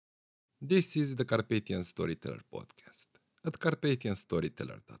This is the Carpathian Storyteller podcast at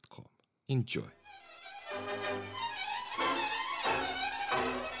carpathianstoryteller.com. Enjoy.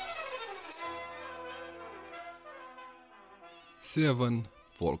 Seven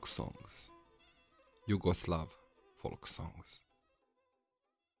folk songs. Jugoslav folk songs.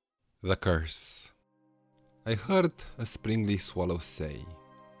 The Curse. I heard a springly swallow say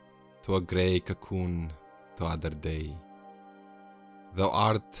to a grey cocoon the other day, "Thou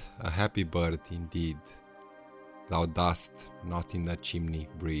art a happy bird indeed, thou dost not in the chimney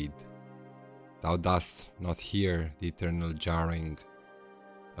breed, thou dost not hear the eternal jarring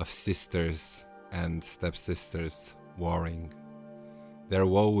of sisters and stepsisters warring, their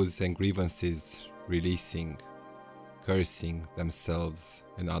woes and grievances releasing, cursing themselves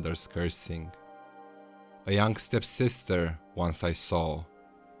and others cursing. A young stepsister once I saw,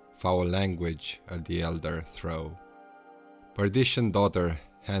 foul language at the elder throw. Perdition, daughter,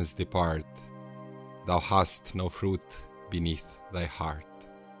 hence depart, thou hast no fruit beneath thy heart."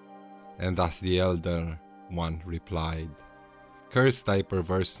 And thus the elder one replied, "Curse thy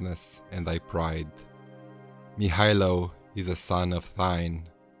perverseness and thy pride. Mihailo is a son of thine.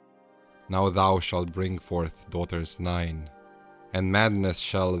 Now thou shalt bring forth daughters 9, and madness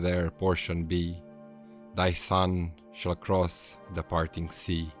shall their portion be. Thy son shall cross the parting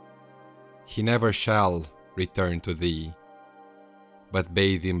sea. He never shall return to thee, but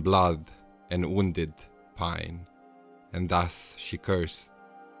bathe in blood and wounded pine." And thus she cursed.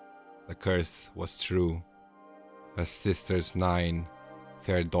 The curse was true. Her sisters 9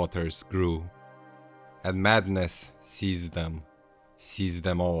 fair daughters grew, and madness seized them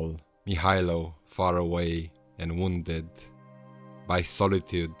all, Mihailo far away and wounded, by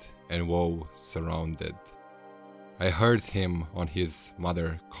solitude and woe surrounded. I heard him on his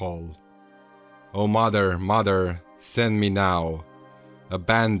mother call, "O mother, mother, send me now a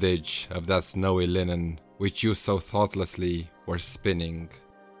bandage of that snowy linen which you so thoughtlessly were spinning,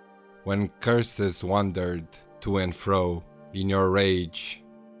 when curses wandered to and fro in your rage.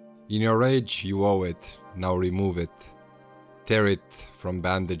 In your rage you owe it, now remove it. Tear it from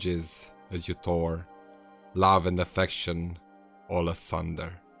bandages as you tore love and affection all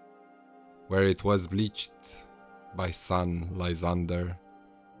asunder. Where it was bleached by sun lies under,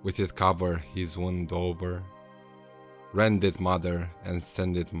 with it cover his wound over. Rend it, mother, and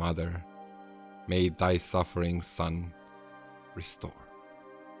send it, mother. May thy suffering son restore."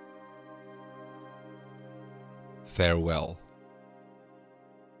 Farewell.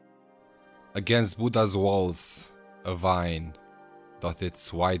 Against Buddha's walls a vine doth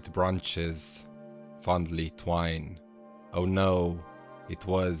its white branches fondly twine. Oh no, it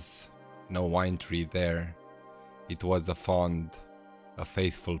was no wine tree there, it was a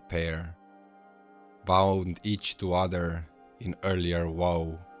faithful pair, bound each to other in earlier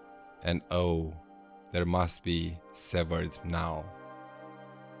woe, and oh, there must be severed now.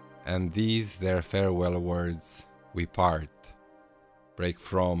 And these their farewell words: "We part. Break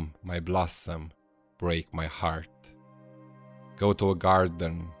from my blossom, break my heart. Go to a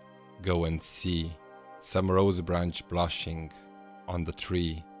garden, go and see some rose branch blushing on the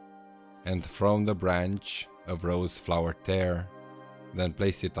tree, and from the branch of rose flower tear, then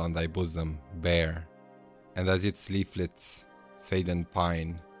place it on thy bosom bare. And as its leaflets fade and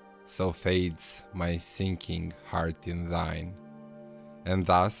pine, so fades my sinking heart in thine." And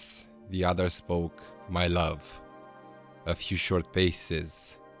thus the other spoke, "My love, a few short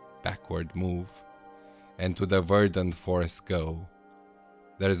paces backward move, and to the verdant forest go.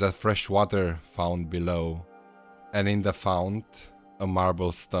 There is a fresh water found below, and in the fount a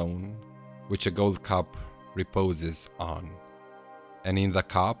marble stone, which a gold cup reposes on, and in the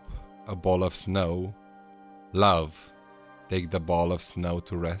cup a ball of snow. Love, take the ball of snow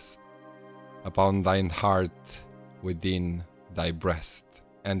to rest upon thine heart within thy breast,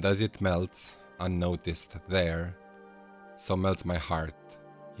 and as it melts unnoticed there, so melts my heart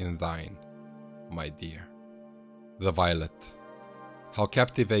in thine, my dear." The Violet. How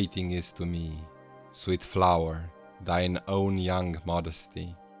captivating is to me, sweet flower, thine own young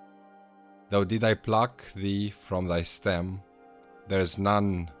modesty. Though did I pluck thee from thy stem, there's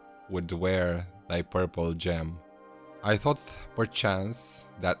none would wear thy purple gem. I thought perchance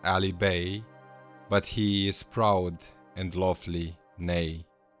that Ali Bey, but he is proud and lawfully, nay,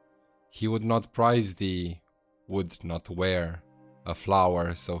 he would not prize thee, would not wear a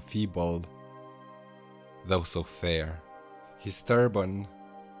flower so feeble, though so fair. His turban,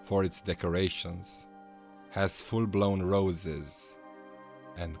 for its decorations, has full-blown roses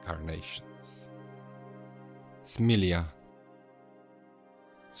and carnations. Smilia.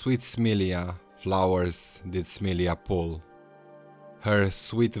 Sweet Smilia, flowers did Smilia pull, her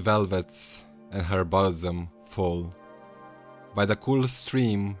sweet velvets and her bosom full. By the cool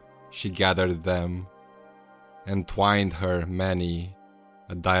stream she gathered them, and twined her many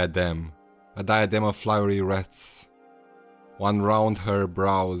a diadem of flowery wreaths, one round her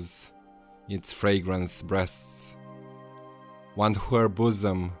brows, its fragrance breasts, one to her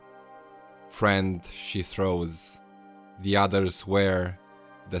bosom, friend she throws, the others where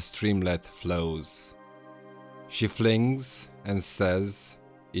the streamlet flows. She flings and says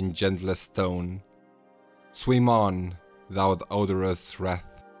in gentlest tone, "Swim on, thou odorous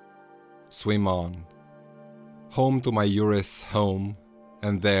wreath, swim on, home to my Eurus home,"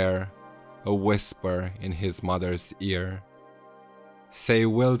 and there a whisper in his mother's ear, "Say,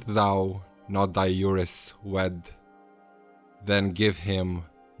 wilt thou not thy Eurus wed? Then give him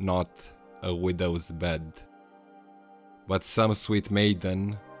not a widow's bed, but some sweet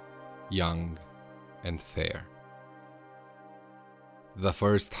maiden, young and fair." The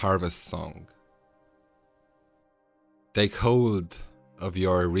First Harvest Song. Take hold of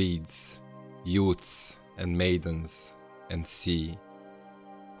your reeds, youths and maidens, and see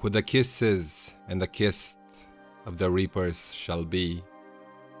who the kisses and the kissed of the reapers shall be.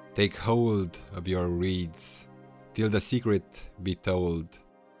 Take hold of your reeds till the secret be told.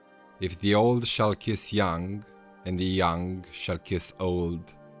 If the old shall kiss young, and the young shall kiss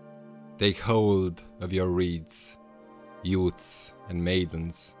old, take hold of your reeds, youths and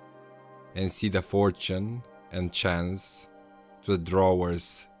maidens, and see the fortune and chance to the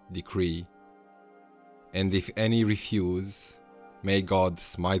drawer's decree. And if any refuse, may God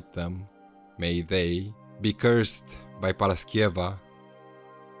smite them, may they be cursed by Paraskeva,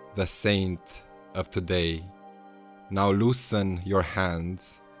 the saint of today. Now loosen your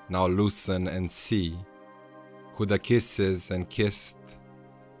hands, now loosen and see who the kisses and kissed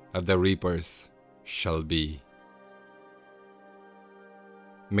of the reapers shall be.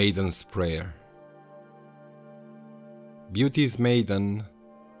 Maiden's Prayer. Beauty's maiden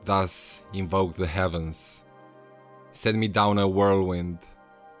thus invoked the heavens, "Send me down a whirlwind,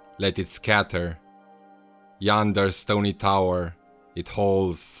 let it scatter. Yonder stony tower, its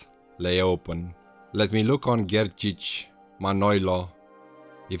halls lay open. Let me look on Gercic, Manoilo,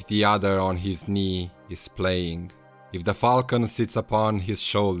 if the other on his knee is playing, if the falcon sits upon his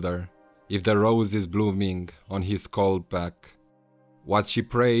shoulder, if the rose is blooming on his kolpak." What she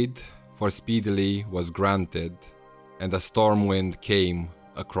prayed for speedily was granted, and a storm wind came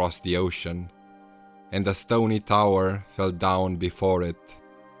across the ocean, and the stony tower fell down before it,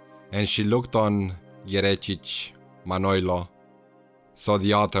 and she looked on Gerecic, Manoilo, saw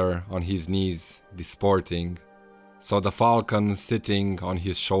the otter on his knees disporting, saw the falcon sitting on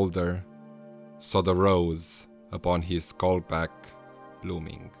his shoulder, saw the rose upon his kolpak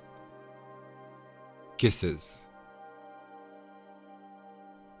blooming. Kisses.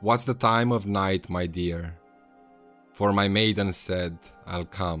 What's the time of night, my dear? For my maiden said, I'll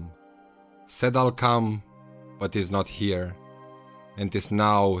come. Said I'll come, but is not here, and 'tis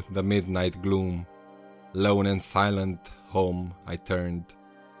now the midnight gloom. Lone and silent home I turned,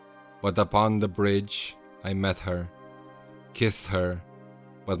 but upon the bridge I met her, kissed her,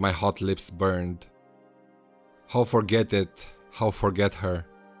 but my hot lips burned. How forget it, how forget her?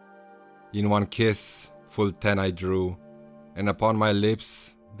 In one kiss full 10 I drew, and upon my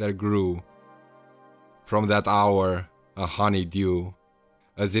lips there grew, from that hour, a honey dew,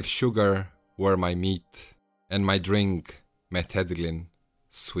 as if sugar were my meat, and my drink methedlin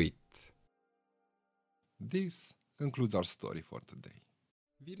sweet. This concludes our story for today.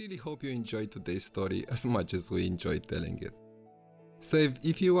 We really hope you enjoyed today's story as much as we enjoyed telling it. So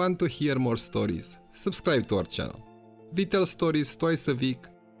if you want to hear more stories, subscribe to our channel. We tell stories twice a week,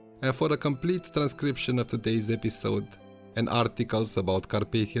 and for a complete transcription of today's episode and articles about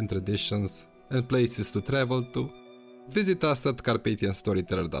Carpathian traditions and places to travel to, visit us at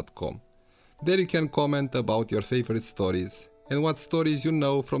carpathianstoryteller.com. There you can comment about your favorite stories and what stories you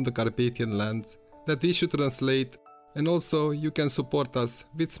know from the Carpathian lands that we should translate, and also you can support us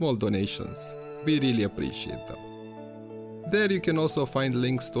with small donations. We really appreciate them. There you can also find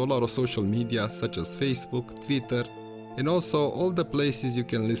links to a lot of social media such as Facebook, Twitter, and also all the places you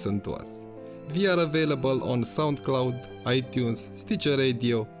can listen to us. We are available on SoundCloud, iTunes, Stitcher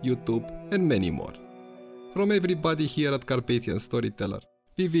Radio, YouTube, and many more. From everybody here at Carpathian Storyteller,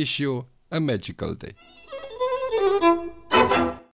 we wish you a magical day.